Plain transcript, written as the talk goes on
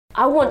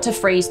I want to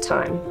freeze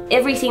time.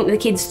 Everything the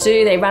kids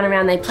do, they run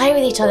around, they play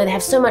with each other, they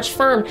have so much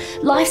fun.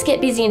 Lives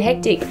get busy and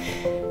hectic.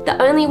 The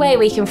only way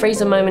we can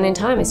freeze a moment in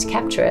time is to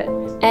capture it.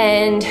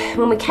 And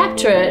when we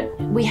capture it,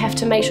 we have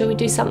to make sure we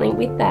do something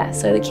with that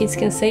so the kids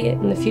can see it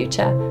in the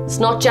future. It's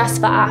not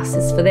just for us,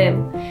 it's for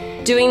them.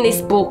 Doing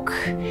this book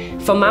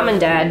for Mum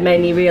and Dad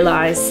made me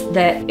realise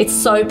that it's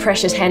so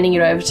precious handing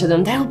it over to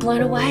them. They were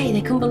blown away,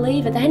 they couldn't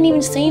believe it. They hadn't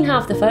even seen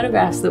half the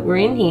photographs that were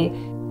in here.